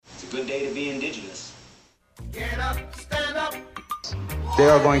Good day to be indigenous. Get up, stand up. They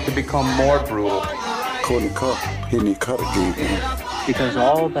are going to become more brutal. Because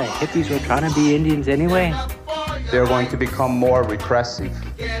all the hippies were trying to be Indians anyway. They're going to become more repressive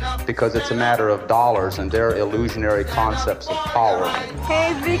because it's a matter of dollars and their illusionary concepts of power.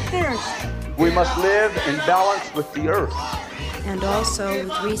 Hey, Victor. We must live in balance with the earth. And also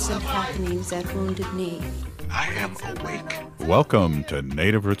with recent happenings at Wounded Knee. I am awake. Welcome to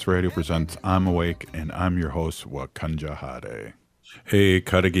Native Roots Radio presents I'm Awake, and I'm your host, xhkezso. Hey,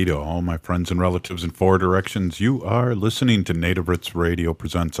 xhkezso, all my friends and relatives in four directions. You are listening to Native Roots Radio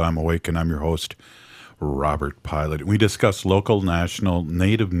presents I'm Awake, and I'm your host, Robert Pilot. We discuss local, national,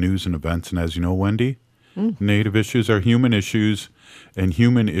 Native news and events, and as you know, Wendy, Native issues are human issues, and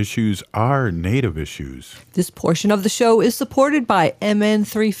human issues are Native issues. This portion of the show is supported by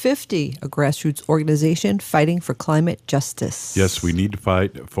MN350, a grassroots organization fighting for climate justice. Yes, we need to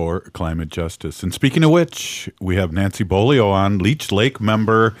fight for climate justice. And speaking of which, we have Nancy Beaulieu on, Leech Lake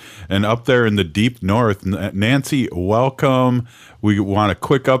member, and up there in the deep north. Nancy, welcome. We want a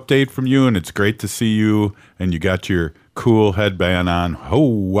quick update from you, and it's great to see you. And you got your cool headband on.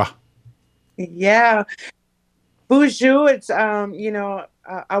 Ho! Yeah. Bonjour. It's,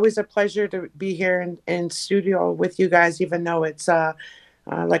 always a pleasure to be here in studio with you guys, even though it's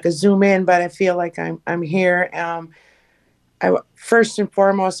like a Zoom in, but I feel like I'm here. I first and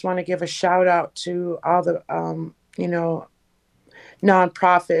foremost want to give a shout out to all the,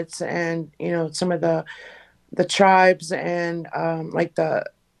 nonprofits and, some of the tribes and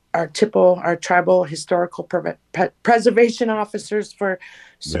our tribal historical preservation officers for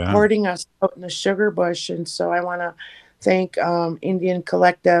supporting us out in the sugar bush. And so I want to thank Indian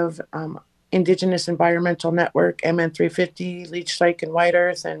Collective, Indigenous Environmental Network, MN350, Leech Lake and White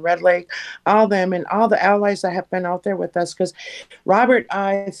Earth and Red Lake, all them and all the allies that have been out there with us. Because, Robert,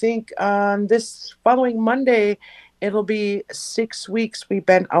 I think this following Monday, it'll be 6 weeks we've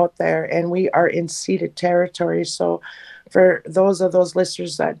been out there, and we are in ceded territory. So for those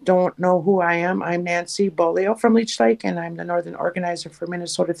listeners that don't know who I am, I'm Nancy Beaulieu from Leech Lake, and I'm the Northern Organizer for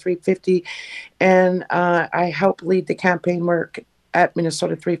Minnesota 350. And I help lead the campaign work at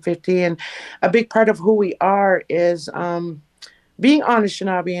Minnesota 350. And a big part of who we are is being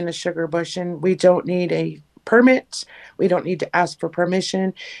Anishinaabe in the sugar bush, and we don't need a permit. We don't need to ask for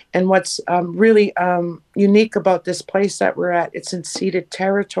permission. And what's really unique about this place that we're at, it's in ceded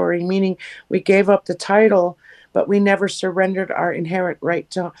territory, meaning we gave up the title, but we never surrendered our inherent right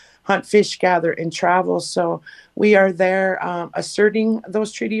to hunt, fish, gather, and travel. So we are there asserting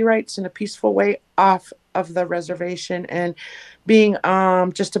those treaty rights in a peaceful way off of the reservation. And being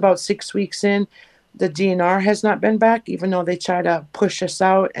just about 6 weeks in, the DNR has not been back, even though they try to push us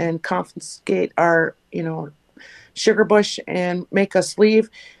out and confiscate our, sugar bush and make us leave.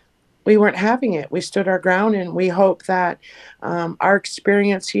 We weren't having it. We stood our ground, and we hope that our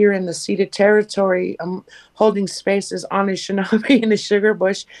experience here in the ceded territory, holding space as Anishinaabe in the sugar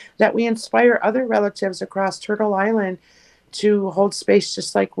bush, that we inspire other relatives across Turtle Island to hold space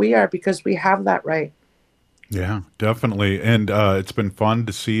just like we are, because we have that right. Yeah, definitely. And it's been fun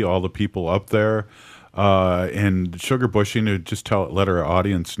to see all the people up there and sugar bushing. To just let our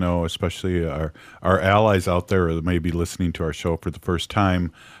audience know, especially our allies out there that may be listening to our show for the first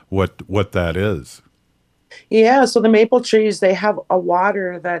time, what that is. Yeah, so the maple trees, they have a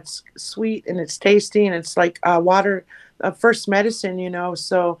water that's sweet and it's tasty, and it's like water, first medicine,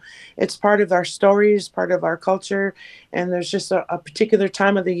 so it's part of our stories, part of our culture. And there's just a particular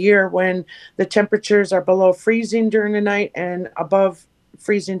time of the year when the temperatures are below freezing during the night and above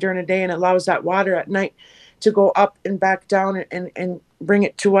freezing during the day, and it allows that water at night to go up and back down and bring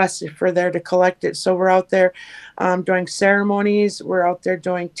it to us if we're there to collect it. So we're out there doing ceremonies, we're out there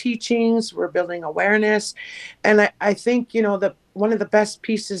doing teachings, we're building awareness. And I think, one of the best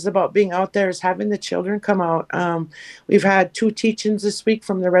pieces about being out there is having the children come out. We've had 2 teachings this week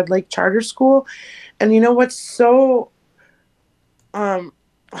from the Red Lake Charter School. And what's so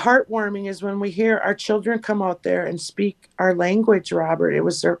heartwarming is when we hear our children come out there and speak our language, Robert.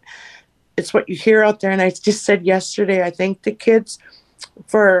 It's what you hear out there. And I just said yesterday, I thank the kids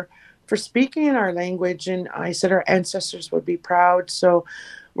for speaking in our language. And I said our ancestors would be proud. So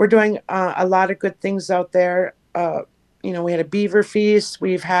we're doing a lot of good things out there. We had a beaver feast.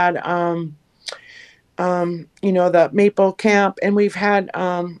 We've had, the maple camp, and we've had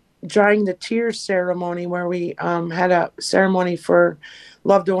drying the tears ceremony, where we had a ceremony for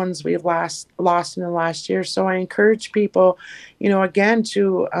loved ones we've lost in the last year. So I encourage people, again,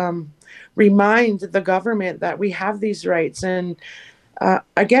 to remind the government that we have these rights. And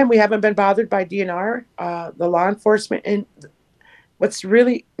again, we haven't been bothered by DNR, the law enforcement, and what's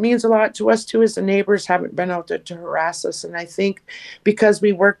really means a lot to us too is the neighbors haven't been out there to harass us. And I think because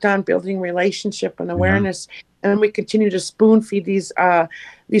we worked on building relationship and awareness, and we continue to spoon feed these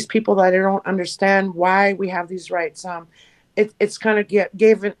people that don't understand why we have these rights. It's kind of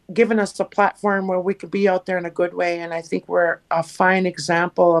given us a platform where we could be out there in a good way. And I think we're a fine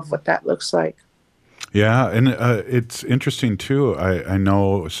example of what that looks like. Yeah, and it's interesting too. I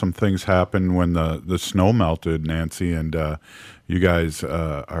know some things happened when the snow melted, Nancy, and you guys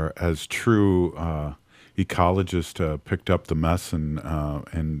are as true ecologists picked up the mess and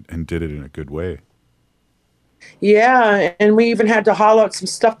did it in a good way. Yeah, and we even had to haul out some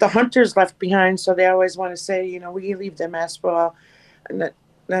stuff the hunters left behind. So they always want to say, we leave the mess. Well, and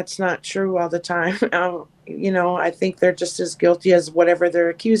that's not true all the time. I think they're just as guilty as whatever they're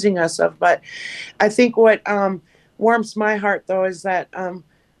accusing us of. But I think what warms my heart, though, is that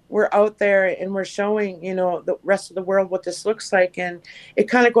we're out there and we're showing, the rest of the world what this looks like. And it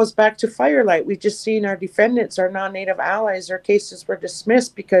kind of goes back to Firelight. We've just seen our defendants, our non-Native allies, their cases were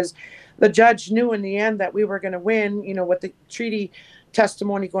dismissed because the judge knew in the end that we were going to win, with the treaty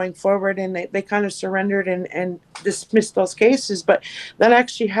testimony going forward, and they kind of surrendered and dismissed those cases. But that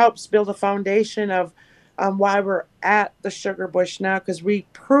actually helps build a foundation of why we're at the sugar bush now, because we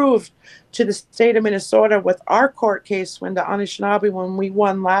proved to the state of Minnesota with our court case when the Anishinaabe, when we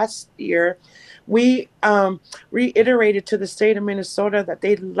won last year, we reiterated to the state of Minnesota that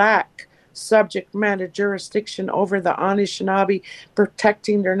they lack subject matter jurisdiction over the Anishinaabe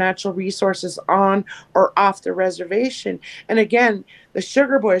protecting their natural resources on or off the reservation. And again, the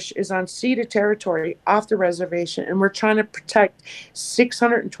sugar bush is on ceded territory off the reservation, and we're trying to protect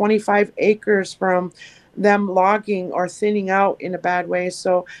 625 acres from them logging or thinning out in a bad way.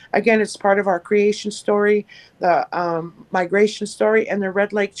 So again, it's part of our creation story, the migration story, and the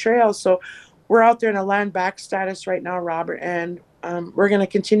Red Lake Trail. So we're out there in a land back status right now, Robert, and we're going to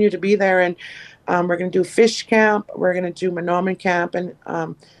continue to be there, and we're going to do fish camp. We're going to do Menomin camp and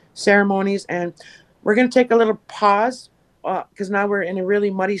ceremonies, and we're going to take a little pause because now we're in a really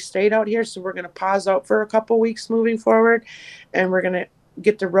muddy state out here. So we're going to pause out for a couple weeks moving forward, and we're going to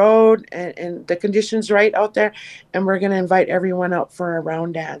get the road and the conditions right out there, and we're going to invite everyone out for a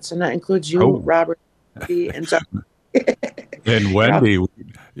round dance, and that includes you, Robert, and so. And Wendy,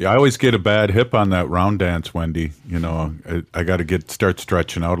 I always get a bad hip on that round dance, Wendy. I got to start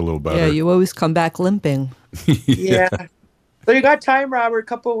stretching out a little better. Yeah, you always come back limping. Yeah. So you got time, Robert, a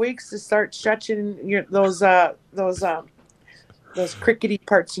couple of weeks to start stretching those crickety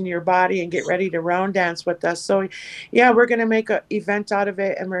parts in your body and get ready to round dance with us. So yeah, we're going to make an event out of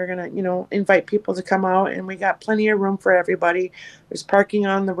it, and we're going to, invite people to come out, and we got plenty of room for everybody. There's parking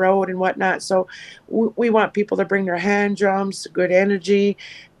on the road and whatnot. So we want people to bring their hand drums, good energy,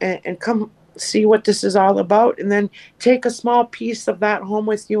 and come see what this is all about, and then take a small piece of that home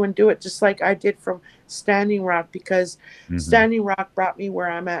with you and do it just like I did from Standing Rock, because Standing Rock brought me where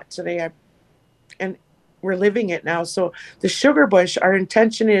I'm at today. And we're living it now. So the sugar bush, our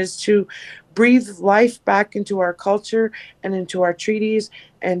intention is to breathe life back into our culture and into our treaties,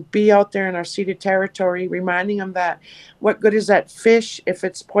 and be out there in our ceded territory, reminding them that what good is that fish if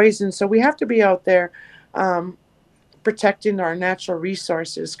it's poison? So we have to be out there protecting our natural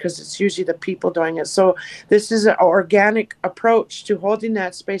resources, because it's usually the people doing it. So this is an organic approach to holding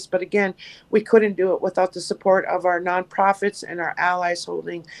that space. But again, we couldn't do it without the support of our nonprofits and our allies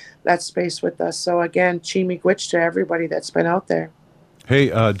holding that space with us. So again, xeuugli to everybody that's been out there. Hey,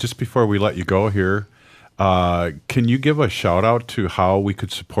 just before we let you go here, can you give a shout out to how we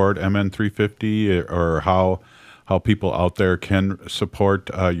could support MN350, or how people out there can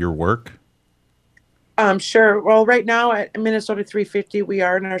support your work? Sure. Well, right now at Minnesota 350, we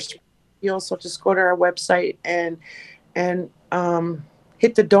are in our deal, so just go to our website and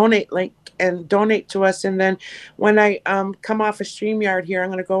hit the donate link and donate to us. And then when I come off a StreamYard here, I'm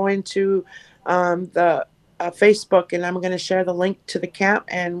going to go into the Facebook, and I'm going to share the link to the camp.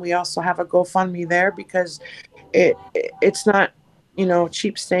 And we also have a GoFundMe there, because it's not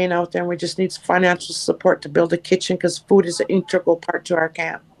cheap staying out there, and we just need financial support to build a kitchen, because food is an integral part to our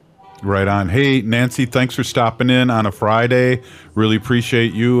camp. Right on. Hey, Nancy, thanks for stopping in on a Friday. Really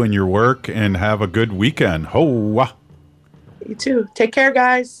appreciate you and your work, and have a good weekend. Ho! You too. Take care,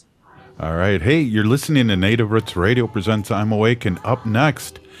 guys. All right. Hey, you're listening to Native Roots Radio presents I'm Awake, and up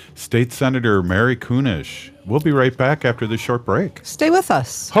next, State Senator Mary Kunesh. We'll be right back after this short break. Stay with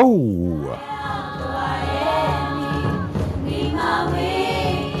us. Ho!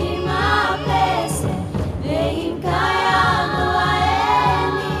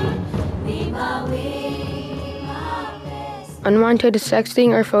 Unwanted sexting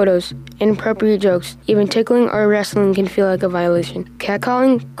or photos, inappropriate jokes, even tickling or wrestling can feel like a violation.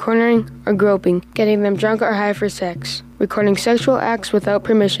 Catcalling, cornering, or groping, getting them drunk or high for sex, recording sexual acts without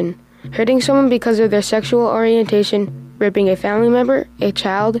permission, hurting someone because of their sexual orientation, raping a family member, a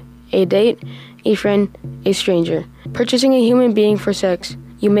child, a date, a friend, a stranger, purchasing a human being for sex.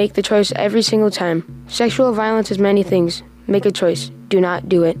 You make the choice every single time. Sexual violence is many things. Make a choice. Do not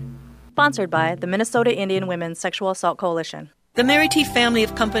do it. Sponsored by the Minnesota Indian Women's Sexual Assault Coalition. The Mary T. family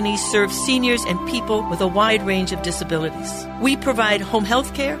of companies serves seniors and people with a wide range of disabilities. We provide home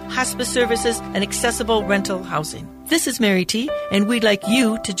health care, hospice services, and accessible rental housing. This is Mary T., and we'd like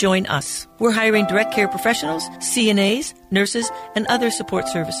you to join us. We're hiring direct care professionals, CNAs, nurses, and other support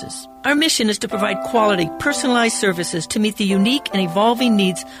services. Our mission is to provide quality, personalized services to meet the unique and evolving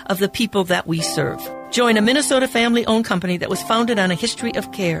needs of the people that we serve. Join a Minnesota family-owned company that was founded on a history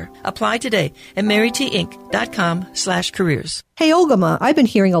of care. Apply today at marytinc.com/careers. Hey, Ogama, I've been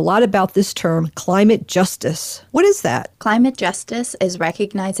hearing a lot about this term, climate justice. What is that? Climate justice is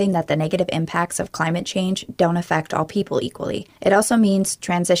recognizing that the negative impacts of climate change don't affect all people equally. It also means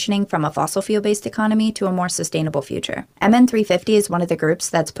transitioning from a fossil fuel-based economy to a more sustainable future. MN350 is one of the groups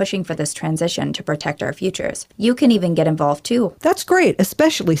that's pushing for this transition to protect our futures. You can even get involved too. That's great,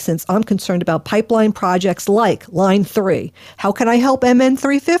 especially since I'm concerned about pipeline projects like Line 3. How can I help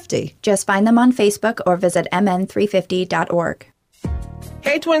MN350? Just find them on Facebook or visit mn350.org.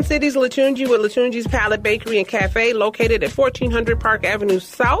 Hey, Twin Cities, Latunji with Latunji's Palette Bakery and Cafe, located at 1400 Park Avenue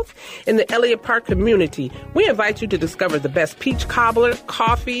South in the Elliott Park community. We invite you to discover the best peach cobbler,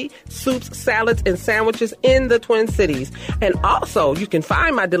 coffee, soups, salads, and sandwiches in the Twin Cities. And also, you can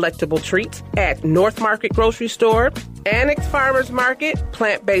find my delectable treats at North Market Grocery Store, Annex Farmers Market,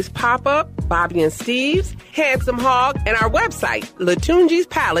 Plant-Based Pop-Up, Bobby and Steve's, Handsome Hog, and our website,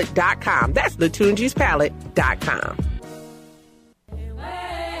 latunjispalette.com. That's latunjispalette.com.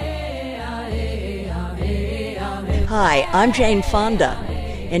 Hi, I'm Jane Fonda,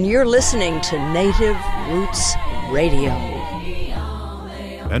 and you're listening to Native Roots Radio.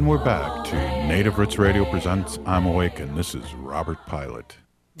 And we're back to Native Roots Radio presents I'm Awake, and this is Robert Pilot.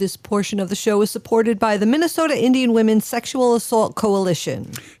 This portion of the show is supported by the Minnesota Indian Women's Sexual Assault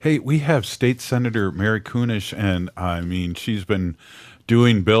Coalition. Hey, we have State Senator Mary Kunesh, and I mean, she's been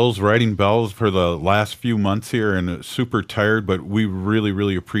doing bills, writing bills for the last few months here, and super tired, but we really,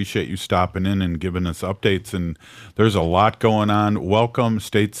 really appreciate you stopping in and giving us updates, and there's a lot going on. Welcome,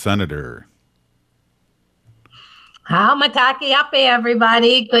 State Senator. How mataki ape,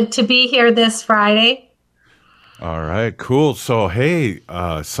 everybody. Good to be here this Friday. All right, cool. So, hey,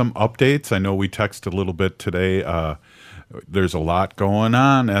 some updates. I know we texted a little bit today. There's a lot going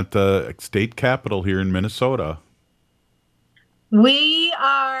on at the state capitol here in Minnesota. We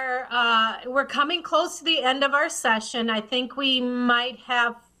are, we're coming close to the end of our session. I think we might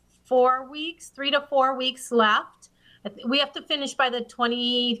have 4 weeks, 3 to 4 weeks left. We have to finish by the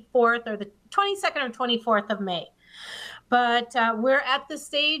 24th or the 22nd or 24th of May. But we're at the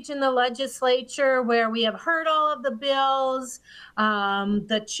stage in the legislature where we have heard all of the bills.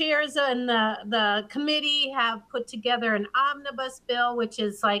 The chairs and the committee have put together an omnibus bill, which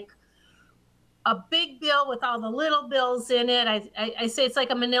is like a big bill with all the little bills in it. I say it's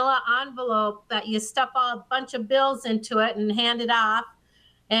like a manila envelope that you stuff a bunch of bills into it and hand it off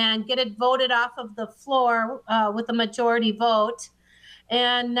and get it voted off of the floor with a majority vote.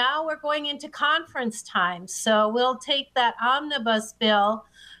 And now we're going into conference time. So we'll take that omnibus bill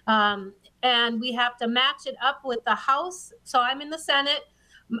and we have to match it up with the House. So I'm in the Senate.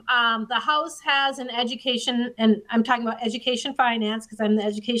 The House has an education, and I'm talking about education finance because I'm the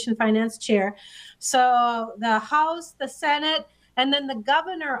education finance chair. So the House, the Senate, and then the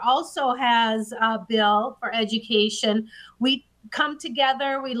governor also has a bill for education. We come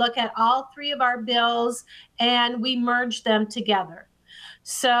together, we look at all three of our bills, and we merge them together.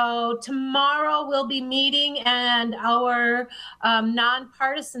 So tomorrow we'll be meeting, and our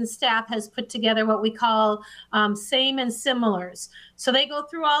nonpartisan staff has put together what we call same and similars. So they go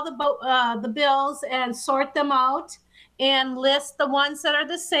through all the bills and sort them out and list the ones that are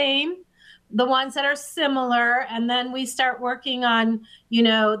the same, the ones that are similar, and then we start working on,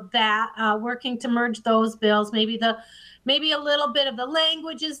 working to merge those bills. Maybe a little bit of the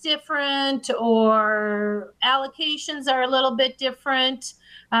language is different or allocations are a little bit different.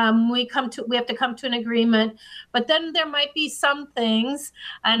 We have to come to an agreement, but then there might be some things,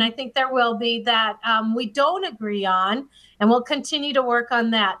 and I think there will be, that we don't agree on, and we'll continue to work on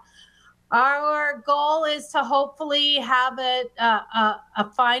that. Our goal is to hopefully have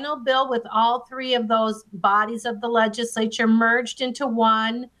a final bill with all three of those bodies of the legislature merged into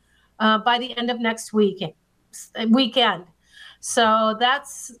one by the end of next weekend. So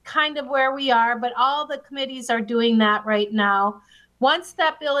that's kind of where we are, but all the committees are doing that right now. Once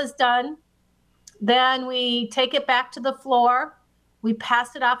that bill is done, then we take it back to the floor. We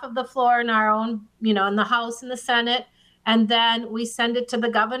pass it off of the floor in our own, in the House and the Senate, and then we send it to the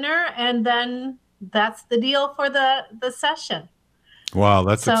governor, and then that's the deal for the session. Wow,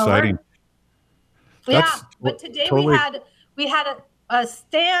 that's exciting. But today we had a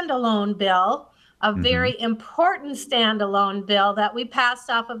standalone bill, a very important standalone bill that we passed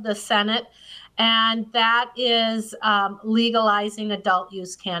off of the Senate, and that is legalizing adult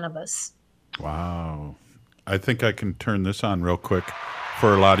use cannabis. Wow. I think I can turn this on real quick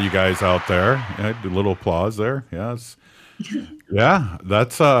for a lot of you guys out there. Yeah, a little applause there. Yes. Yeah,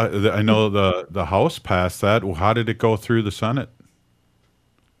 that's I know the House passed that. Well, how did it go through the Senate?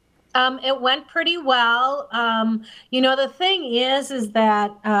 It went pretty well. The thing is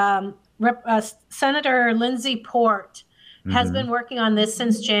that Senator Lindsay Port has been working on this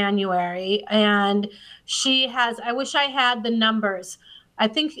since January, and she has, I wish I had the numbers. I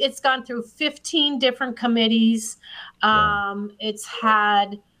think it's gone through 15 different committees. It's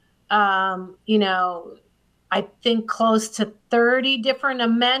had, I think close to 30 different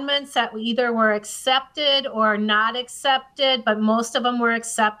amendments that either were accepted or not accepted, but most of them were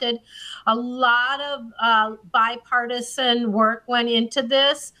accepted. A lot of bipartisan work went into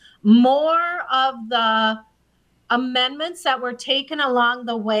this. More of the amendments that were taken along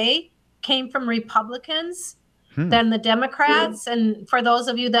the way came from Republicans than the Democrats. And for those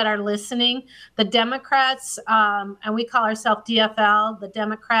of you that are listening, the Democrats, and we call ourselves DFL, the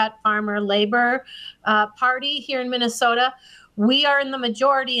Democrat Farmer Labor Party here in Minnesota, we are in the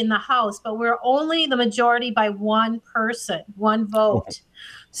majority in the House, but we're only the majority by one person, one vote.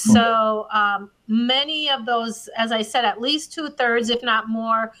 So many of those, as I said, at least 2/3, if not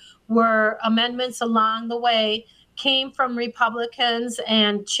more, were amendments along the way, came from Republicans,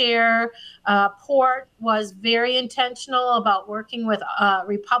 and Chair Port was very intentional about working with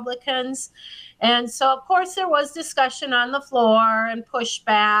Republicans. And so, of course, there was discussion on the floor and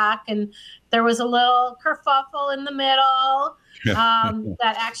pushback, and there was a little kerfuffle in the middle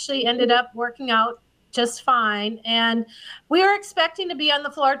that actually ended up working out just fine. And we were expecting to be on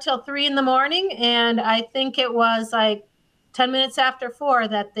the floor till 3 a.m, and I think it was like 10 minutes after 4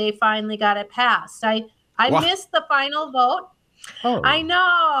 that they finally got it passed. I missed the final vote. Oh. I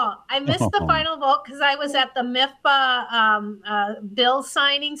know. I missed the final vote because I was at the MIFPA bill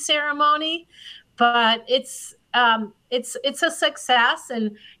signing ceremony. But it's a success.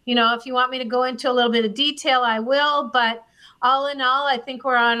 And, if you want me to go into a little bit of detail, I will. But all in all, I think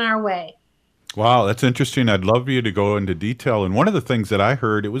we're on our way. Wow, that's interesting. I'd love you to go into detail. And one of the things that I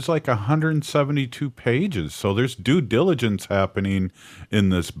heard, it was like 172 pages. So there's due diligence happening in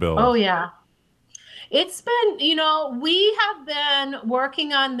this bill. Oh, yeah. It's been, we have been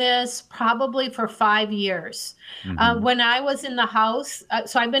working on this probably for 5 years. When I was in the House,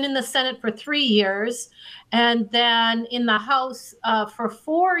 so I've been in the Senate for 3 years, and then in the House for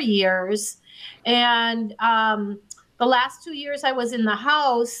 4 years. And the last 2 years I was in the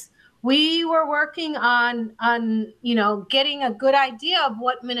House, we were working on getting a good idea of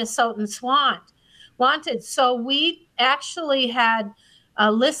what Minnesotans wanted. So we actually had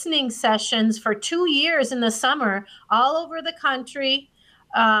listening sessions for 2 years in the summer all over the country.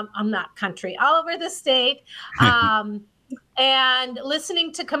 All over the state. And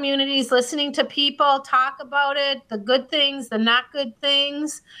listening to communities, listening to people talk about it, the good things, the not good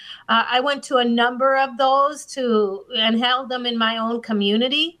things. I went to a number of those and held them in my own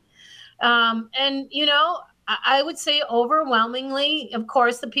community. I would say overwhelmingly, of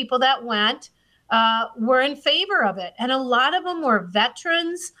course, the people that went were in favor of it. And a lot of them were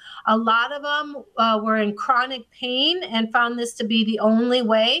veterans. A lot of them were in chronic pain and found this to be the only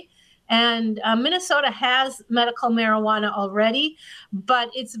way. And Minnesota has medical marijuana already, but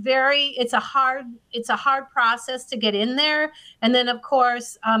it's a hard process to get in there. And then, of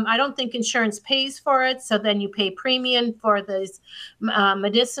course, I don't think insurance pays for it. So then you pay premium for this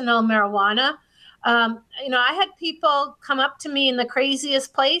medicinal marijuana. I had people come up to me in the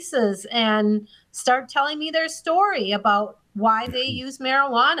craziest places and start telling me their story about why they use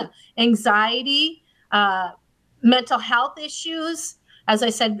marijuana, anxiety, mental health issues. As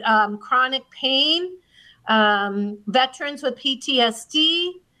I said, chronic pain, veterans with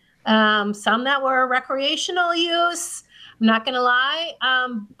PTSD, some that were recreational use. I'm not going to lie.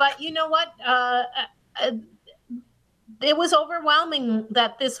 But you know what? It was overwhelming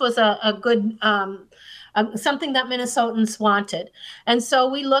that this was a good, something that Minnesotans wanted. And so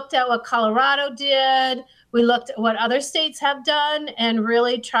we looked at what Colorado did. We looked at what other states have done and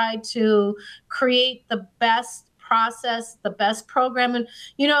really tried to create the best process, the best program. And,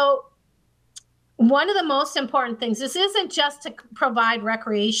 you know, one of the most important things, this isn't just to provide a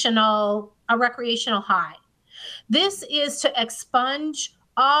recreational high. This is to expunge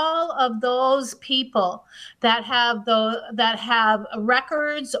all of those people that have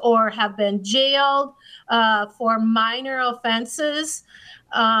records or have been jailed for minor offenses.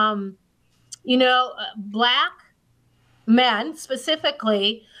 You know, Black men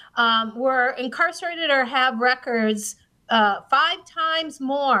specifically were incarcerated or have records 5 times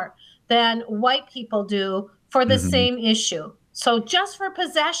more than white people do for the same issue. So just for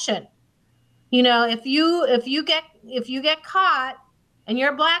possession, you know, if you get caught and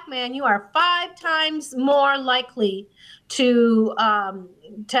you're a Black man, you are 5 times more likely to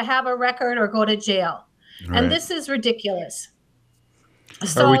have a record or go to jail. Right. And this is ridiculous.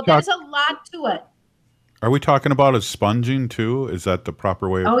 So there's a lot to it. Are we talking about expunging too? Is that the proper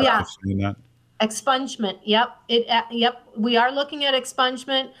way of saying that? Expungement. Yep. Yep. We are looking at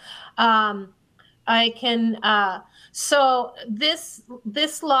expungement. So this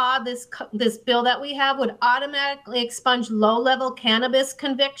law, this bill that we have would automatically expunge low-level cannabis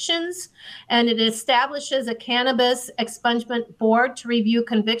convictions, and it establishes a cannabis expungement board to review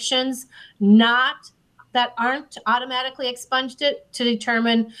convictions that aren't automatically expunged to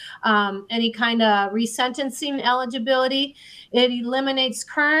determine any kind of resentencing eligibility. It eliminates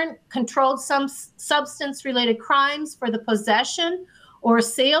current controlled substance-related crimes for the possession or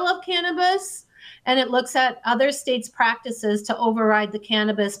sale of cannabis, and it looks at other states' practices to override the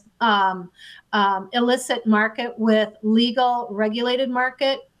cannabis illicit market with legal regulated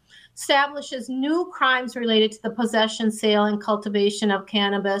market, establishes new crimes related to the possession, sale, and cultivation of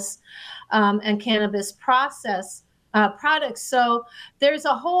cannabis and cannabis products. So there's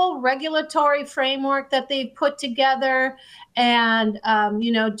a whole regulatory framework that they've put together, and have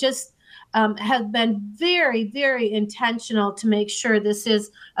been very, very intentional to make sure this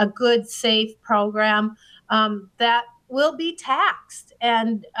is a good, safe program that will be taxed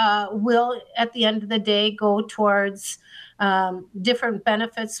and will, at the end of the day, go towards different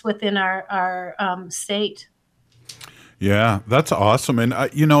benefits within our state. Yeah, that's awesome. And,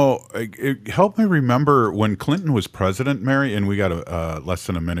 it helped me remember when Clinton was president, Mary, and we got less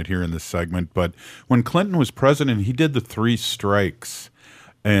than a minute here in this segment, but when Clinton was president, he did the 3 strikes.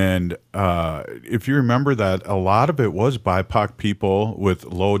 And if you remember that, a lot of it was BIPOC people with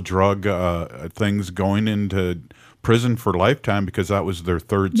low drug things going into prison for lifetime because that was their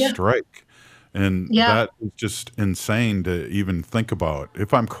 3rd strike. And that is just insane to even think about.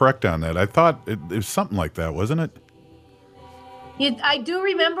 If I'm correct on that, I thought it was something like that, wasn't it? I do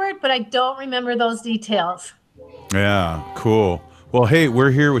remember it, but I don't remember those details. Yeah, cool. Well, hey, we're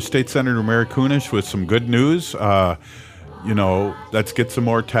here with State Senator Mary Kunesh with some good news. Let's get some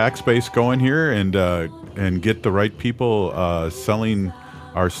more tax base going here and get the right people selling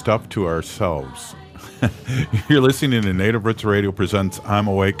our stuff to ourselves. You're listening to Native Roots Radio presents I'm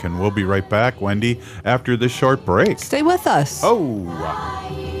Awake, and we'll be right back, Wendy, after this short break. Stay with us.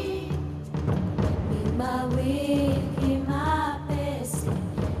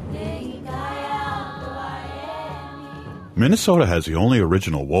 Minnesota has the only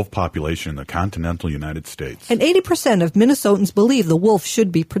original wolf population in the continental United States. And 80% of Minnesotans believe the wolf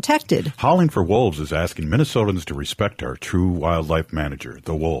should be protected. Howling for Wolves is asking Minnesotans to respect our true wildlife manager,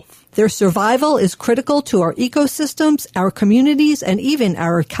 the wolf. Their survival is critical to our ecosystems, our communities, and even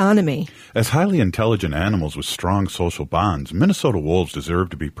our economy. As highly intelligent animals with strong social bonds, Minnesota wolves deserve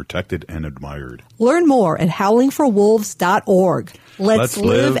to be protected and admired. Learn more at howlingforwolves.org. Let's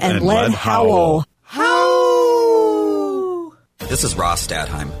live and let howl. This is Ross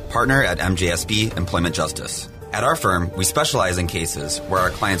Stadheim, partner at MJSB Employment Justice. At our firm, we specialize in cases where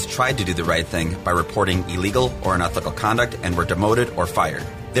our clients tried to do the right thing by reporting illegal or unethical conduct and were demoted or fired.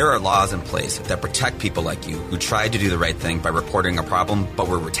 There are laws in place that protect people like you who tried to do the right thing by reporting a problem but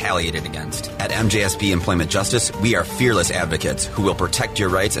were retaliated against. At MJSB Employment Justice, we are fearless advocates who will protect your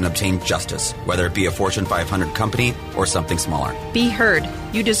rights and obtain justice, whether it be a Fortune 500 company or something smaller. Be heard.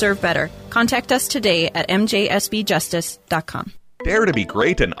 You deserve better. Contact us today at mjsbjustice.com. Dare to be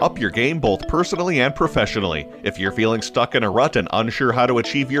great and up your game both personally and professionally. If you're feeling stuck in a rut and unsure how to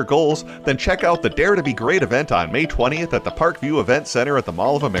achieve your goals, then check out the Dare to be Great event on May 20th at the Parkview Event Center at the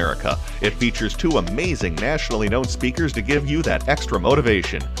Mall of America. It features 2 amazing nationally known speakers to give you that extra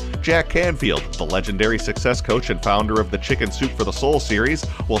motivation. Jack Canfield, the legendary success coach and founder of the Chicken Soup for the Soul series,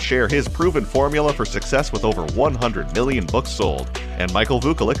 will share his proven formula for success with over 100 million books sold. And Michael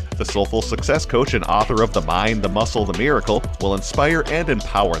Vukovic, the soulful success coach and author of The Mind, the Muscle, the Miracle, will inspire and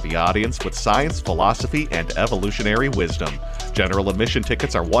empower the audience with science, philosophy, and evolutionary wisdom. General admission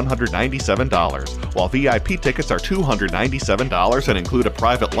tickets are $197, while VIP tickets are $297 and include a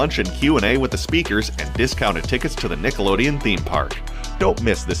private lunch and Q&A with the speakers and discounted tickets to the Nickelodeon theme park. Don't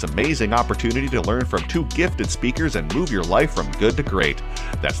miss this amazing opportunity to learn from two gifted speakers and move your life from good to great.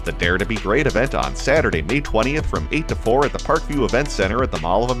 That's the Dare to Be Great event on Saturday, May 20th from 8 to 4 at the Parkview Event Center at the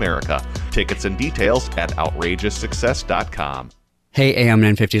Mall of America. Tickets and details at outrageoussuccess.com. Hey AM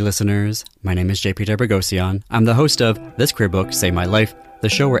 950 listeners, my name is JP Debragosian. I'm the host of This Queer Book Saved My Life, the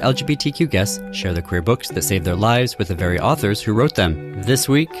show where LGBTQ guests share the queer books that saved their lives with the very authors who wrote them. This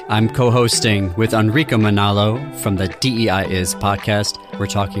week, I'm co-hosting with Enrico Manalo from the DEI Is podcast. We're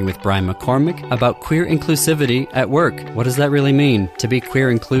talking with Brian McCormick about queer inclusivity at work. What does that really mean, to be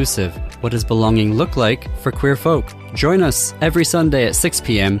queer inclusive? What does belonging look like for queer folk? Join us every Sunday at 6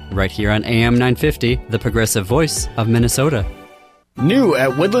 p.m. right here on AM 950, the progressive voice of Minnesota. New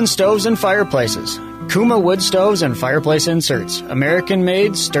at Woodland Stoves and Fireplaces. Kuma wood stoves and fireplace inserts.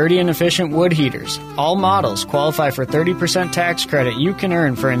 American-made, sturdy and efficient wood heaters. All models qualify for 30% tax credit you can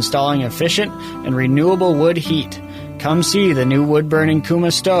earn for installing efficient and renewable wood heat. Come see the new wood-burning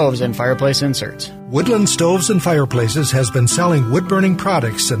Kuma stoves and fireplace inserts. Woodland Stoves and Fireplaces has been selling wood-burning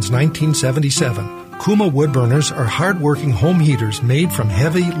products since 1977. Kuma wood burners are hard-working home heaters made from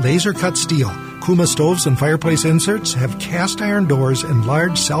heavy, laser-cut steel. Kuma stoves and fireplace inserts have cast-iron doors and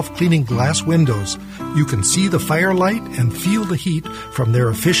large self-cleaning glass windows. You can see the firelight and feel the heat from their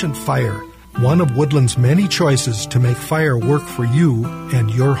efficient fire. One of Woodland's many choices to make fire work for you and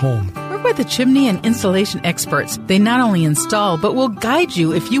your home. Work with the chimney and installation experts. They not only install, but will guide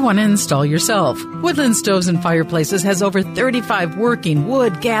you if you want to install yourself. Woodland Stoves and Fireplaces has over 35 working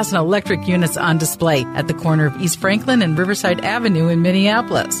wood, gas, and electric units on display at the corner of East Franklin and Riverside Avenue in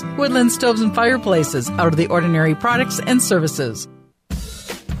Minneapolis. Woodland Stoves and Fireplaces, out of the ordinary products and services.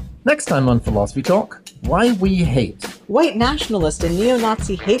 Next time on Philosophy Talk, why we hate. White nationalist and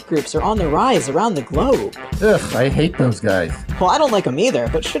neo-Nazi hate groups are on the rise around the globe. Ugh, I hate those guys. Well, I don't like them either,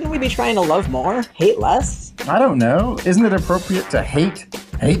 but shouldn't we be trying to love more, hate less? I don't know. Isn't it appropriate to hate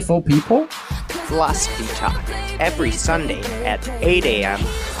hateful people? Philosophy Talk, every Sunday at 8 a.m.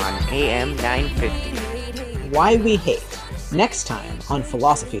 on AM 950. Why we hate. Next time on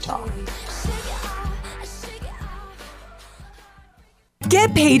Philosophy Talk.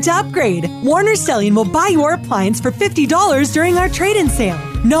 Get paid to upgrade. Warner Stellian will buy your appliance for $50 during our trade-in sale.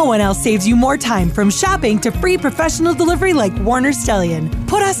 No one else saves you more time from shopping to free professional delivery like Warner Stellian.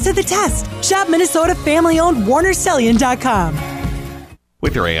 Put us to the test. Shop Minnesota family-owned WarnerStellian.com.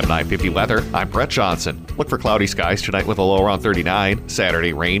 With your AM 950 weather, I'm Brett Johnson. Look for cloudy skies tonight with a low around 39,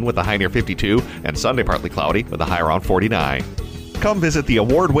 Saturday rain with a high near 52, and Sunday partly cloudy with a high around 49. Come visit the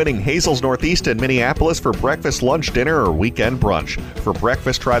award-winning Hazel's Northeast in Minneapolis for breakfast, lunch, dinner, or weekend brunch. For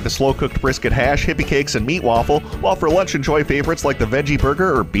breakfast, try the slow-cooked brisket hash, hippie cakes, and meat waffle, while for lunch, enjoy favorites like the veggie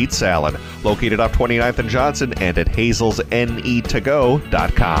burger or beet salad. Located off 29th and Johnson and at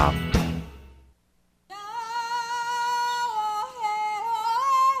hazelsnetogo.com.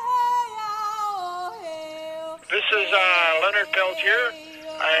 This is Leonard Peltier.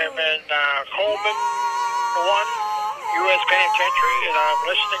 I am in Coleman 1. U.S. Penitentiary, and I'm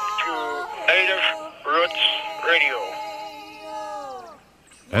listening to Native Roots Radio.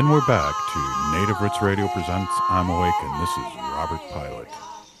 And we're back to Native Roots Radio presents I'm Awake, and this is Robert Pilot.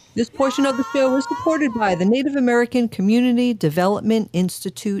 This portion of the show is supported by the Native American Community Development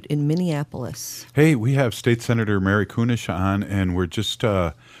Institute in Minneapolis. Hey, we have State Senator Mary Kunesh on, and we're just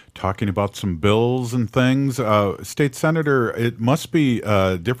talking about some bills and things. State Senator, it must be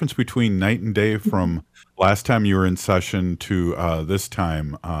a difference between night and day from last time you were in session to this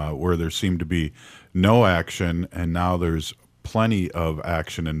time, where there seemed to be no action, and now there's plenty of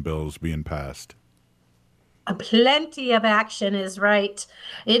action and bills being passed. Plenty of action is right.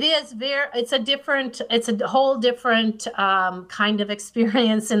 It is it's a whole different kind of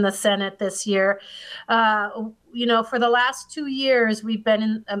experience in the Senate this year. For the last 2 years, we've been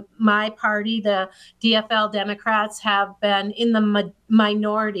in my party, the DFL Democrats have been in the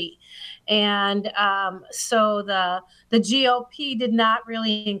minority. And so the GOP did not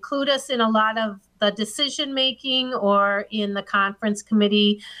really include us in a lot of the decision making or in the conference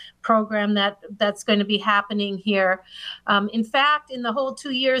committee program that's going to be happening here. In fact, in the whole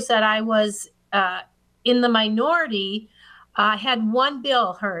 2 years that I was in the minority, I had one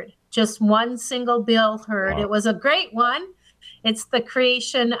bill heard, just one single bill heard. Wow. It was a great one. It's the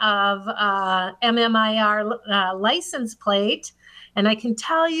creation of MMIR license plate. And I can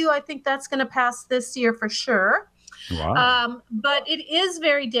tell you, I think that's going to pass this year for sure. Wow. But it is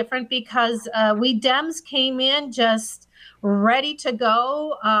very different because we Dems came in just ready to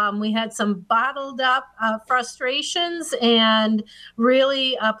go. We had some bottled up frustrations and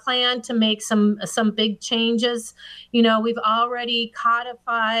really planned to make some big changes. We've already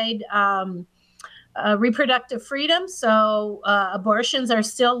codified reproductive freedom. So abortions are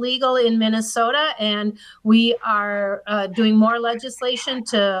still legal in Minnesota, and we are doing more legislation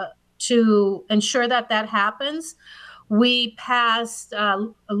to ensure that happens. We passed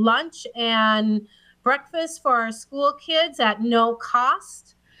lunch and breakfast for our school kids at no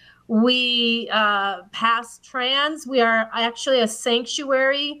cost. We passed trans. We are actually a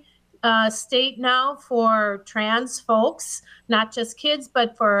sanctuary state now for trans folks, not just kids,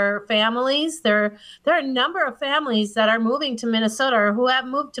 but for families. There are a number of families that are moving to Minnesota or who have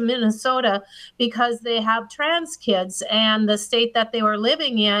moved to Minnesota because they have trans kids, and the state that they were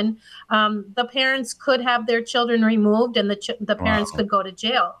living in, the parents could have their children removed and the parents could go to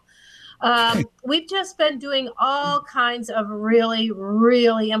jail. We've just been doing all kinds of really,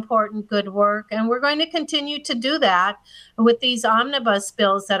 really important good work, and we're going to continue to do that with these omnibus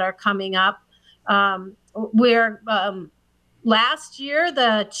bills that are coming up. Last year,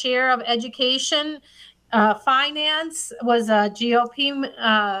 the chair of education finance was a GOP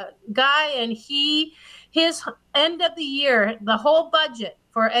guy, and his end of the year, the whole budget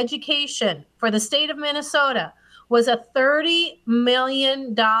for education for the state of Minnesota was a $30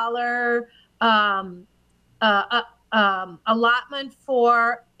 million allotment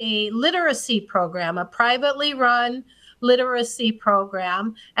for a literacy program, a privately run literacy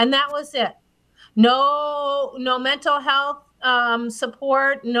program, and that was it. No mental health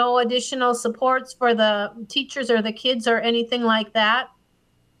support, no additional supports for the teachers or the kids or anything like that.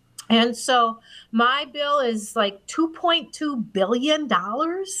 And so my bill is like $2.2 billion,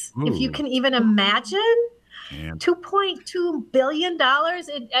 if you can even imagine. $2.2 billion.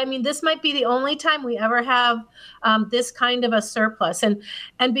 This might be the only time we ever have this kind of a surplus. And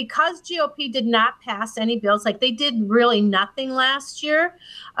because GOP did not pass any bills, like they did really nothing last year,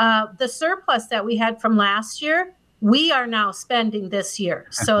 the surplus that we had from last year, we are now spending this year.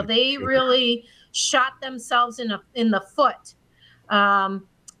 So they really shot themselves in the foot.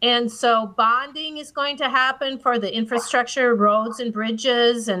 And so bonding is going to happen for the infrastructure, roads and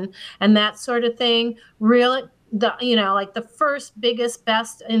bridges and that sort of thing. Really, the first biggest,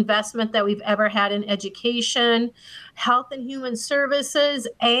 best investment that we've ever had in education, health and human services,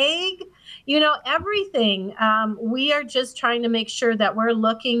 ag, everything. We are just trying to make sure that we're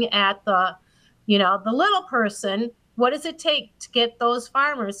looking at the little person. What does it take to get those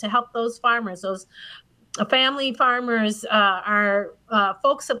farmers, to help those farmers, those family farmers, are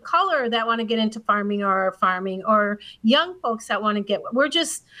folks of color that want to get into farming, or young folks that want to get. We're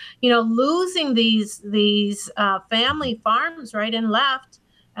just, losing these family farms right and left,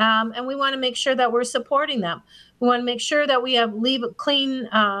 and we want to make sure that we're supporting them. We want to make sure that we leave a clean,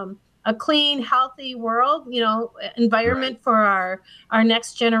 healthy world, environment for our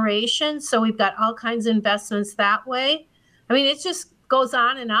next generation. So we've got all kinds of investments that way. It just goes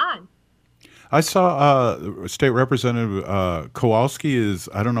on and on. I saw State Representative Kowalski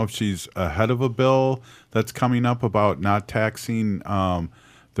I don't know if she's ahead of a bill that's coming up about not taxing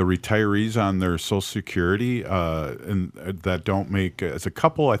the retirees on their Social Security and that don't make, as a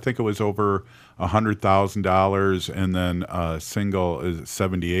couple, I think it was over $100,000, and then single is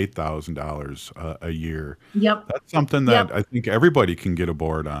 $78,000 a year. Yep. That's something that I think everybody can get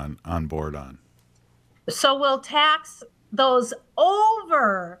on board on. So we'll tax those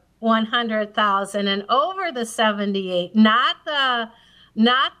over 100,000 and over the 78, not the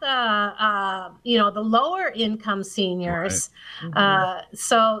the lower income seniors. Right.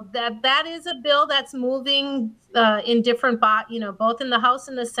 So that is a bill that's moving in different both in the House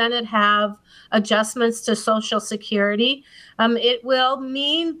and the Senate have adjustments to Social Security. It will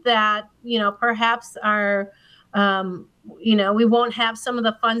mean that perhaps our we won't have some of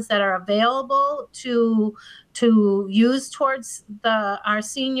the funds that are available to use towards our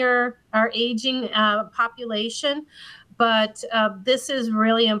aging population. But this is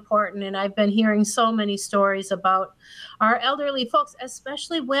really important. And I've been hearing so many stories about our elderly folks,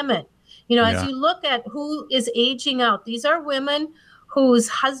 especially women. As you look at who is aging out, these are women whose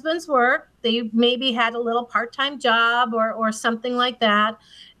husbands work. They maybe had a little part-time job or something like that,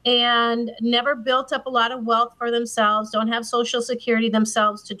 and never built up a lot of wealth for themselves, don't have Social Security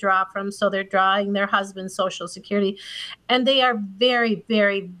themselves to draw from, so they're drawing their husband's Social Security. And they are very,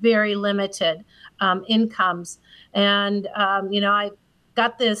 very, very limited incomes. And, I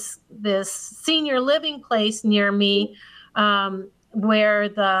got this senior living place near me where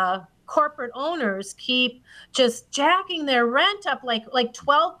the corporate owners keep just jacking their rent up like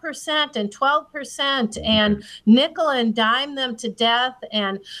 12% and 12% and nickel and dime them to death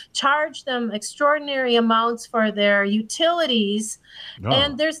and charge them extraordinary amounts for their utilities. Oh.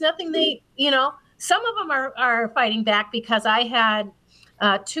 And there's nothing some of them are fighting back, because I had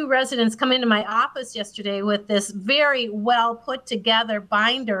 2 residents come into my office yesterday with this very well put together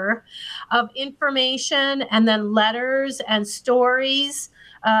binder of information and then letters and stories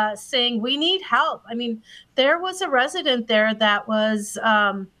saying we need help. I mean, there was a resident there that was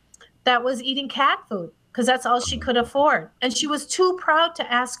eating cat food because that's all she could afford, and she was too proud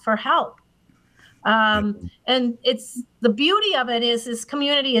to ask for help. And it's the beauty of it is this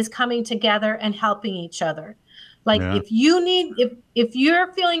community is coming together and helping each other. Like if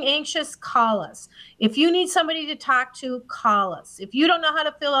you're feeling anxious, call us. If you need somebody to talk to, call us. If you don't know how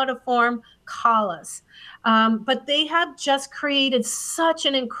to fill out a form, call us. But they have just created such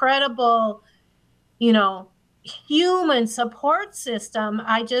an incredible, human support system.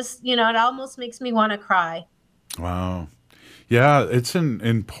 I just, it almost makes me want to cry. Wow. Yeah, it's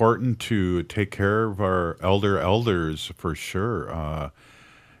important to take care of our elders for sure.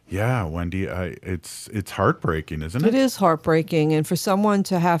 Yeah, Wendy, it's heartbreaking, isn't it? It is heartbreaking. And for someone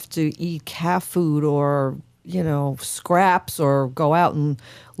to have to eat cat food or, scraps or go out and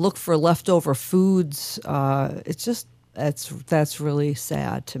look for leftover foods, it's just, that's really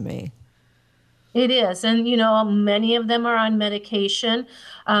sad to me. It is. And, many of them are on medication.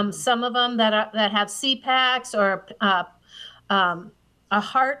 Some of them that have CPACs or a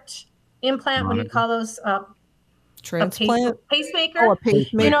heart implant, what do you call those? Transplant? Pacemaker. Oh, a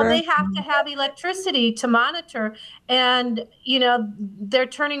pacemaker. They have to have electricity to monitor, and, they're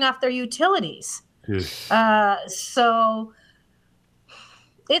turning off their utilities. So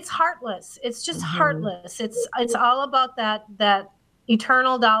it's heartless. It's just heartless. It's all about that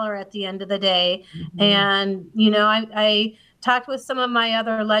eternal dollar at the end of the day. And, I talked with some of my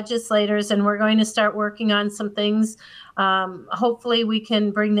other legislators, and we're going to start working on some things. Hopefully we can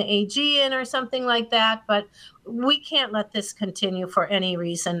bring the AG in or something like that, but we can't let this continue for any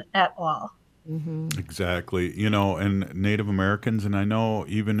reason at all. Exactly. And Native Americans, and I know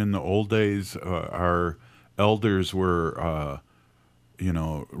even in the old days, our elders were,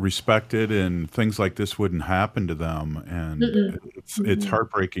 respected, and things like this wouldn't happen to them. And it's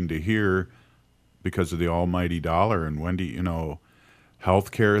heartbreaking to hear because of the almighty dollar. And Wendy,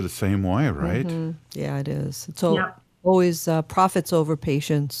 healthcare the same way, right? Yeah, it is. It's always profits over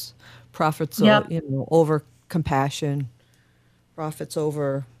patience, profits over compassion, profits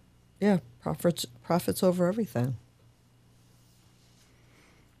over everything.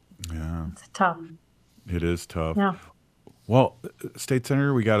 Yeah, it's tough. It is tough. Yeah. Well, State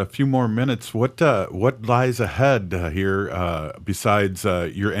Senator, we got a few more minutes. What lies ahead here besides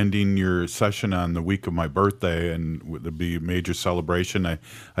you're ending your session on the week of my birthday, and there'll be a major celebration. I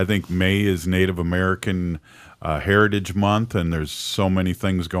think May is Native American Heritage Month, and there's so many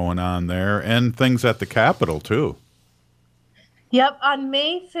things going on there, and things at the Capitol too. Yep. On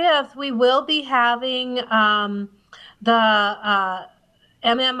May 5th, we will be having the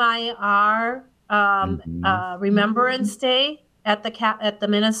MMIR Remembrance Day at the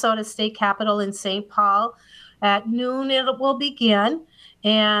Minnesota State Capitol in St. Paul. At noon, it will begin,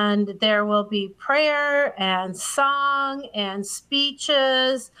 and there will be prayer and song and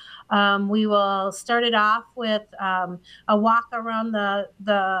speeches. We will start it off with a walk around the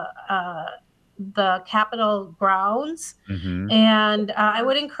Capitol grounds. And I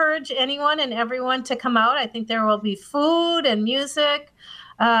would encourage anyone and everyone to come out. I think there will be food and music.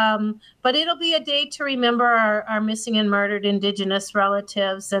 But it'll be a day to remember our missing and murdered Indigenous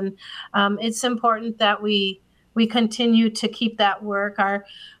relatives. And it's important that we continue to keep that work.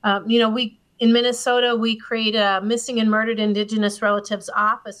 In Minnesota, we create a missing and murdered Indigenous relatives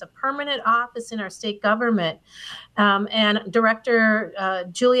office, a permanent office in our state government. And Director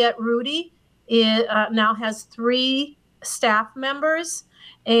Juliette Rudy now has 3 staff members,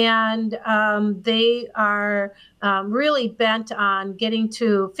 and they are really bent on getting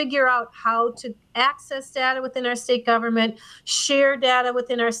to figure out how to access data within our state government, share data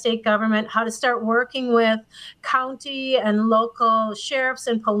within our state government, how to start working with county and local sheriffs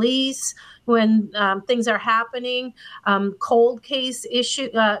and police when things are happening, cold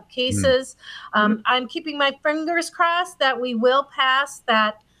cases. I'm keeping my fingers crossed that we will pass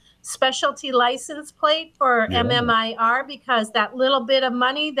that specialty license plate for MMIR, because that little bit of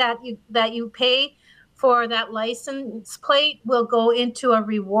money that you pay for that license plate will go into a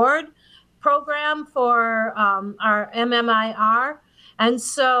reward program for our MMIR. And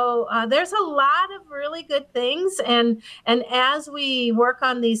so there's a lot of really good things. And as we work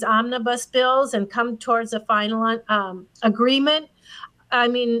on these omnibus bills and come towards a final agreement, I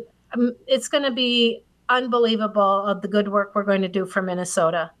mean, it's going to be unbelievable of the good work we're going to do for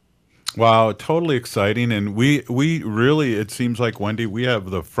Minnesota. Wow, totally exciting. And we really, it seems like, Wendy, we have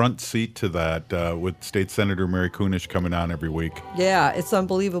the front seat to that with State Senator Mary Kunesh coming on every week. Yeah, it's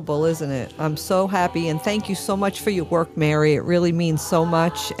unbelievable, isn't it? I'm so happy, and thank you so much for your work, Mary. It really means so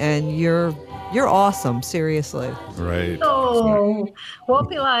much, and you're awesome, seriously. Right. Oh,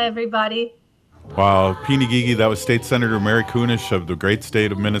 Wopila, everybody. Wow, Peeny Gigi, that was State Senator Mary Kunesh of the great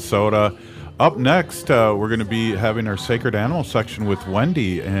state of Minnesota. Up next, we're going to be having our Sacred Animal section with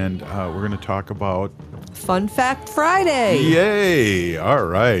Wendy, and we're going to talk about Fun Fact Friday. Yay! All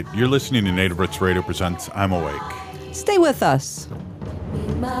right. You're listening to Native Roots Radio Presents I'm Awake. Stay with us.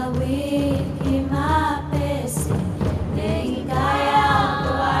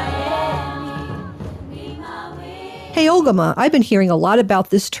 Hey, Ogama, I've been hearing a lot about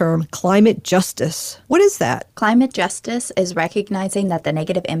this term, climate justice. What is that? Climate justice is recognizing that the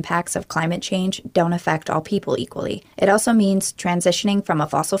negative impacts of climate change don't affect all people equally. It also means transitioning from a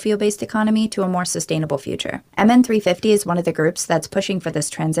fossil fuel-based economy to a more sustainable future. MN350 is one of the groups that's pushing for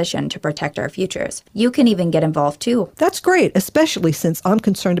this transition to protect our futures. You can even get involved too. That's great, especially since I'm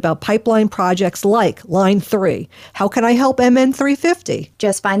concerned about pipeline projects like Line 3. How can I help MN350?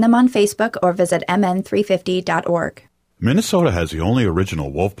 Just find them on Facebook or visit mn350.org. Minnesota has the only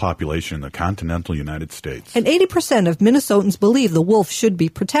original wolf population in the continental United States. And 80% of Minnesotans believe the wolf should be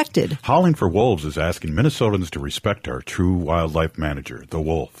protected. Howling for Wolves is asking Minnesotans to respect our true wildlife manager, the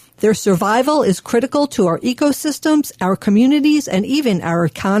wolf. Their survival is critical to our ecosystems, our communities, and even our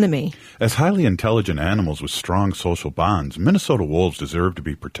economy. As highly intelligent animals with strong social bonds, Minnesota wolves deserve to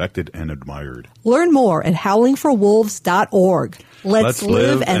be protected and admired. Learn more at howlingforwolves.org. Let's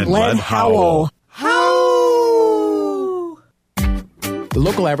live and let howl. The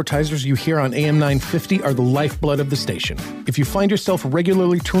local advertisers you hear on AM 950 are the lifeblood of the station. If you find yourself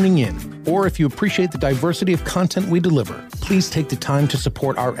regularly tuning in, or if you appreciate the diversity of content we deliver, please take the time to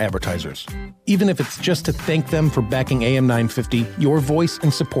support our advertisers. Even if it's just to thank them for backing AM 950, your voice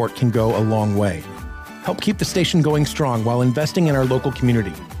and support can go a long way. Help keep the station going strong while investing in our local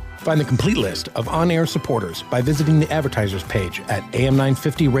community. Find the complete list of on-air supporters by visiting the advertisers page at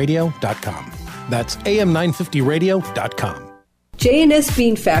am950radio.com. That's am950radio.com. J&S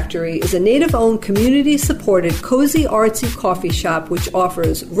Bean Factory is a native-owned, community-supported, cozy, artsy coffee shop which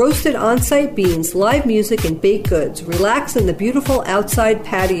offers roasted on-site beans, live music, and baked goods. Relax in the beautiful outside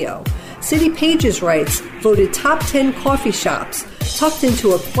patio. City Pages writes, voted top 10 coffee shops. Tucked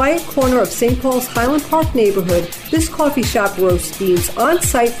into a quiet corner of St. Paul's Highland Park neighborhood, this coffee shop roasts beans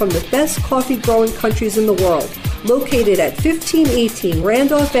on-site from the best coffee-growing countries in the world. Located at 1518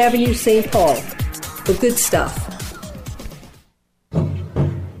 Randolph Avenue, St. Paul. The good stuff.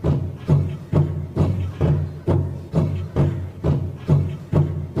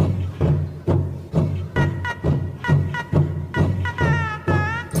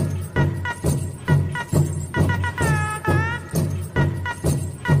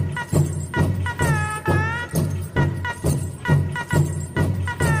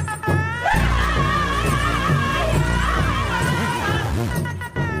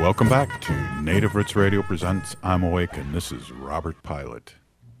 Welcome back to Native Roots Radio Presents I'm Awake, and this is Robert Pilot.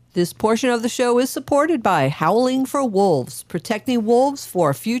 This portion of the show is supported by Howling for Wolves, protecting wolves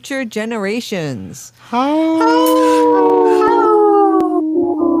for future generations. Well,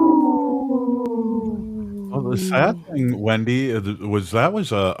 the sad thing, Wendy, was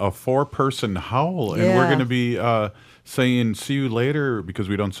a four-person howl, and we're going to be saying see you later because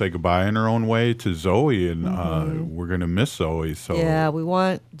we don't say goodbye in our own way to Zoe, and we're going to miss Zoe. So yeah, we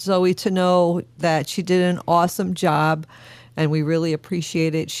want Zoe to know that she did an awesome job, and we really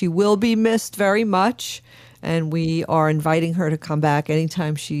appreciate it. She will be missed very much, and we are inviting her to come back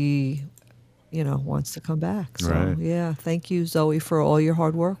anytime she, wants to come back. So right. Yeah, thank you, Zoe, for all your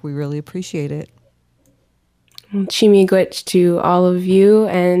hard work. We really appreciate it. Chimigwich to all of you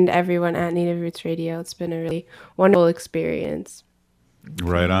and everyone at Native Roots Radio. It's been a really wonderful experience.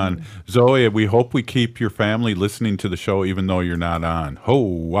 Right on. Zoe, we hope we keep your family listening to the show even though you're not on.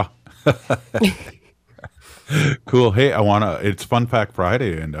 Ho! Cool. Hey, it's Fun Fact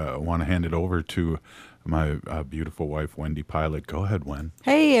Friday, and I want to hand it over to my beautiful wife, Wendy Pilot. Go ahead, Wen.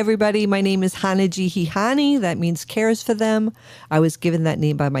 Hey, everybody. My name is Hanaji Hihani. That means cares for them. I was given that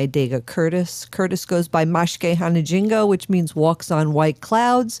name by my Dega Curtis. Curtis goes by Mashke Hanajingo, which means walks on white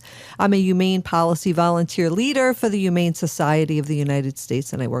clouds. I'm a humane policy volunteer leader for the Humane Society of the United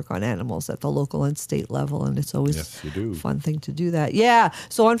States, and I work on animals at the local and state level, and it's always a fun thing to do that. Yeah.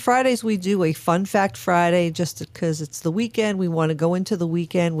 So on Fridays, we do a Fun Fact Friday just because it's the weekend. We want to go into the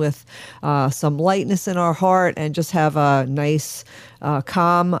weekend with some lightness in our heart and just have a nice,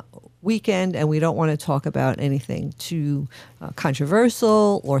 calm weekend, and we don't want to talk about anything too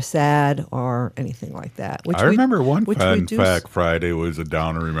controversial or sad or anything like that. I remember one Fun Fact Friday was a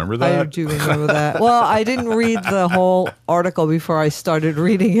downer. Remember that? I do remember that. Well, I didn't read the whole article before I started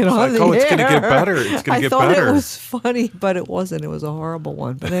reading it on the air. It's going to get better. It's going to get better. I thought it was funny, but it wasn't. It was a horrible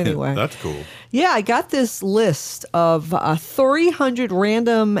one. But anyway. That's cool. Yeah, I got this list of 300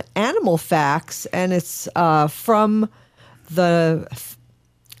 random animal facts, and it's from the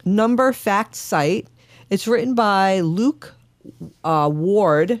Number Fact site. It's written by Luke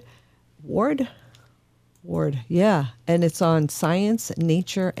Ward, yeah. And it's on Science,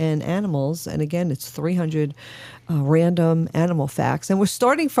 Nature, and Animals. And again, it's 300 random animal facts. And we're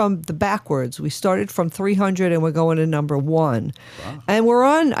starting from the backwards. We started from 300 and we're going to number 1. Wow.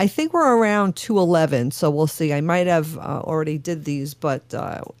 And I think we're around 211. So we'll see. I might have already did these, but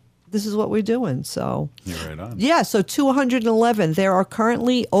this is what we're doing. So you're right on. Yeah, so 211. There are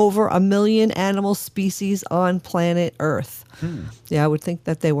currently over 1 million animal species on planet Earth. Yeah, I would think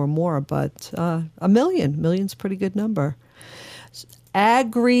that they were more, but 1 million. Million's a pretty good number.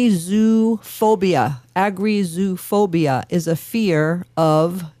 Agrizoophobia. Agrizoophobia is a fear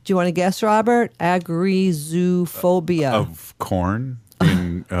of, do you want to guess, Robert? Agrizoophobia. Of corn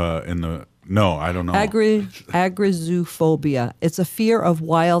in the... No, I don't know. Agrizoophobia. It's a fear of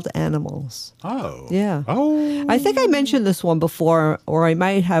wild animals. Oh. Yeah. Oh. I think I mentioned this one before, or I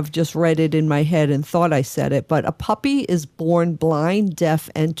might have just read it in my head and thought I said it, but a puppy is born blind, deaf,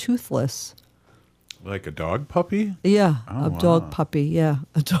 and toothless. Like a dog puppy? Yeah, dog puppy. Yeah,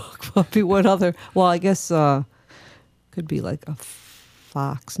 a dog puppy. What other? Well, I guess could be like a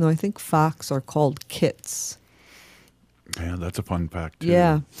fox. No, I think fox are called kits. Yeah, that's a fun fact, too.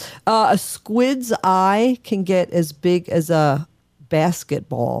 Yeah. A squid's eye can get as big as a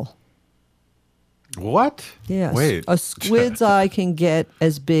basketball. What? Yes. Wait. A squid's eye can get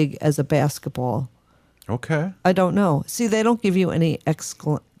as big as a basketball. Okay. I don't know. See, they don't give you any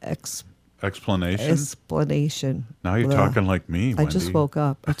explanation. Now you're talking like me, Wendy. I just woke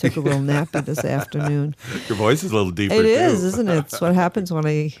up. I took a little nappy this afternoon. Your voice is a little deeper, It is, isn't it? It's what happens when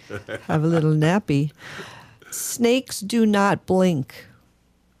I have a little nappy. Snakes do not blink.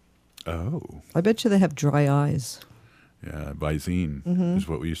 Oh. I bet you they have dry eyes. Yeah, Visine is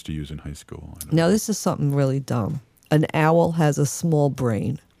what we used to use in high school. Now, this is something really dumb. An owl has a small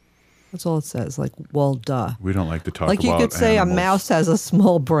brain. That's all it says. Like, well, duh. We don't like to talk about Like you could say animals. a mouse has a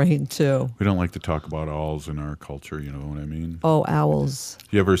small brain, too. We don't like to talk about owls in our culture, you know what I mean? Oh, owls.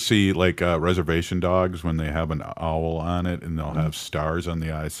 You ever see, like, reservation dogs when they have an owl on it and they'll have stars on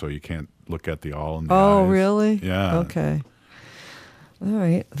the eyes so you can't look at the owl in the eyes? Oh, really? Yeah. Okay. All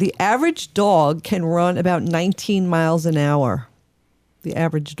right. The average dog can run about 19 miles an hour. The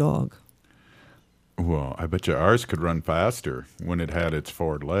average dog. Well, I bet you ours could run faster when it had its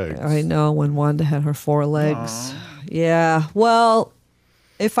 4 legs. I know, when Wanda had her 4 legs. Yeah. Well,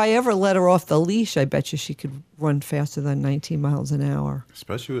 if I ever let her off the leash, I bet you she could run faster than 19 miles an hour.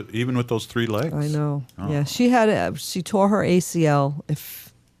 Especially even with those 3 legs. I know. Oh. Yeah. She tore her ACL,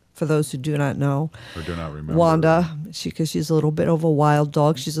 for those who do not know. Or do not remember. Wanda, because she's a little bit of a wild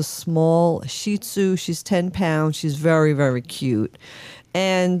dog. She's a small Shih Tzu. She's 10 pounds. She's very, very cute.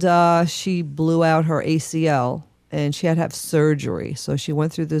 And she blew out her ACL, and she had to have surgery. So she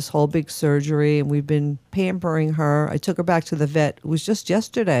went through this whole big surgery, and we've been pampering her. I took her back to the vet. It was just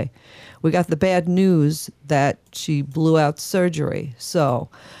yesterday. We got the bad news that she blew out surgery. So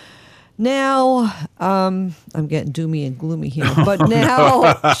now I'm getting doomy and gloomy here. But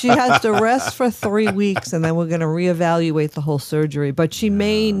now she has to rest for 3 weeks, and then we're going to reevaluate the whole surgery. But she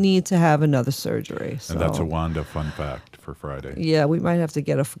may need to have another surgery. So. And that's a Wanda fun fact for Friday. Yeah, we might have to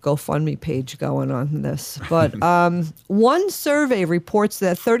get a GoFundMe page going on this. But one survey reports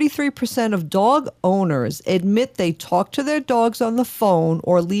that 33% of dog owners admit they talk to their dogs on the phone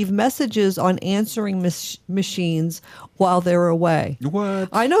or leave messages on answering machines while they're away. What?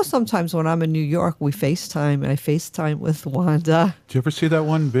 I know sometimes when I'm in New York, we FaceTime. I FaceTime with Wanda. Did you ever see that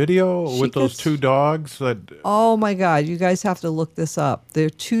one video with those 2 dogs? Oh, my God. You guys have to look this up. They're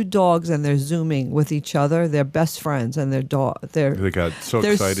 2 dogs, and they're Zooming with each other. They're best friends, and they're their dog. They got so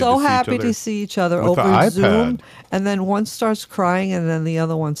they're excited so to see happy each other to see each other with the over Zoom, iPad. and then one starts crying, and then the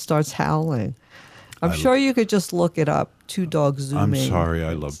other one starts howling. I'm sure you could just look it up. Two dogs zooming. I'm sorry,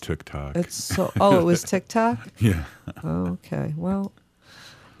 I love TikTok. It's so. Oh, it was TikTok. Yeah. Okay. Well,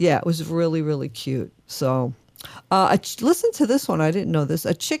 yeah, it was really, really cute. So, listen to this one. I didn't know this.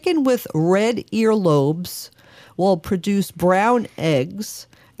 A chicken with red earlobes will produce brown eggs,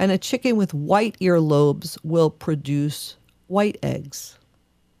 and a chicken with white earlobes will produce white eggs.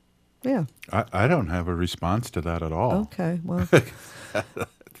 Yeah. I don't have a response to that at all. Okay. Well,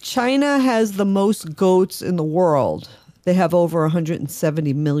 China has the most goats in the world. They have over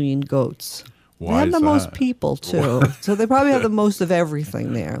 170 million goats. Why they have is the most that? people, too. So they probably have the most of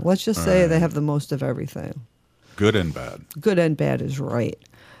everything there. Let's just say they have the most of everything. Good and bad. Good and bad is right.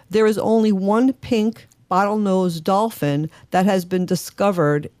 There is only one pink bottlenose dolphin that has been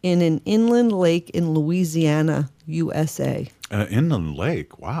discovered in an inland lake in Louisiana, USA. Inland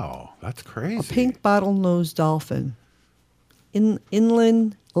lake. Wow, that's crazy. A pink bottlenose dolphin.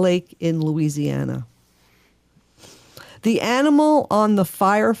 Inland lake in Louisiana. The animal on the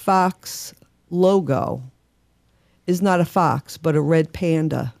Firefox logo is not a fox, but a red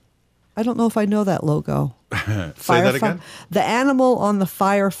panda. I don't know if I know that logo. Say that again? The animal on the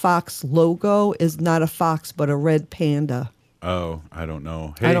Firefox logo is not a fox, but a red panda. Oh, I don't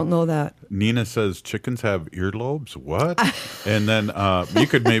know. I don't know that. Nina says chickens have earlobes. What? And then you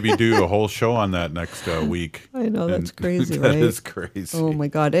could maybe do a whole show on that next week. I know, that's crazy, That right? is crazy. Oh, my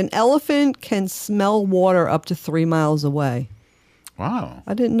God. An elephant can smell water up to 3 miles away. Wow.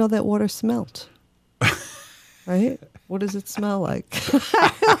 I didn't know that water smelled. Right? What does it smell like?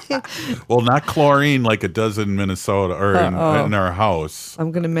 Well, not chlorine like it does in Minnesota or in our house.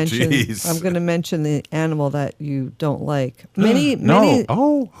 I'm going to mention. Jeez. I'm going to mention the animal that you don't like. Many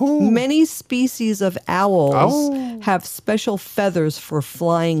species of owls have special feathers for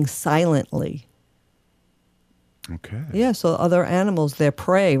flying silently. Okay. Yeah, so other animals, their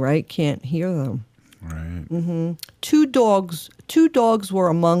prey, right, can't hear them. Right. Mm-hmm. Two dogs were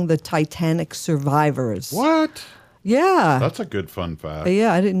among the Titanic survivors. What? Yeah. That's a good fun fact.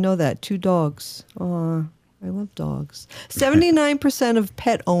 Yeah, I didn't know that. 2 dogs. Oh, I love dogs. 79% of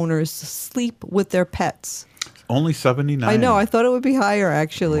pet owners sleep with their pets. Only 79. I know. I thought it would be higher,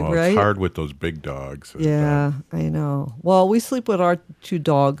 actually, Well, right? It's hard with those big dogs. Yeah, I know. Well, we sleep with our 2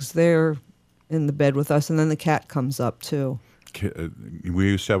 dogs. They're in the bed with us, and then the cat comes up, too.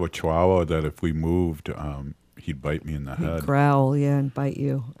 We used to have a Chihuahua that if we moved, he'd bite me in the head. He'd growl, yeah, and bite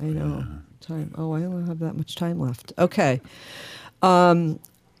you. I know. Time. Oh, I don't have that much time left. Okay.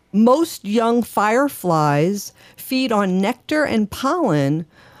 Most young fireflies feed on nectar and pollen,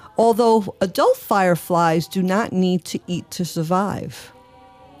 although adult fireflies do not need to eat to survive.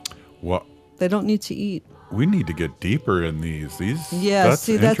 What? They don't need to eat. We need to get deeper in these.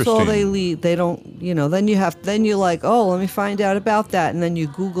 That's all they lead. They don't, then you're like, oh, let me find out about that. And then you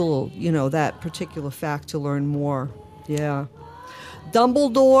Google, that particular fact to learn more. Yeah.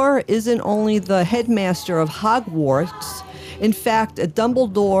 Dumbledore isn't only the headmaster of Hogwarts. In fact, a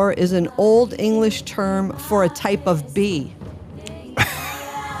Dumbledore is an Old English term for a type of bee.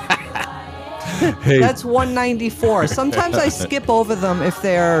 Hey. That's 194. Sometimes I skip over them if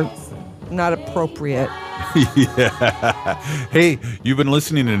they're not appropriate. Yeah. Hey, you've been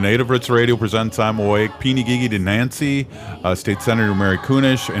listening to Native Roots Radio presents I'm Awake. Peeny Gigi to Nancy, State Senator Mary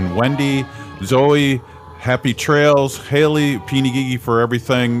Kunesh, and Wendy, Zoe. Happy trails, Haley, Peeny Gigi for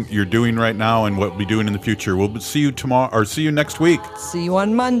everything you're doing right now and what we'll be doing in the future. We'll see you tomorrow or see you next week. See you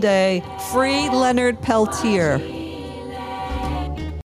on Monday. Free Leonard Peltier.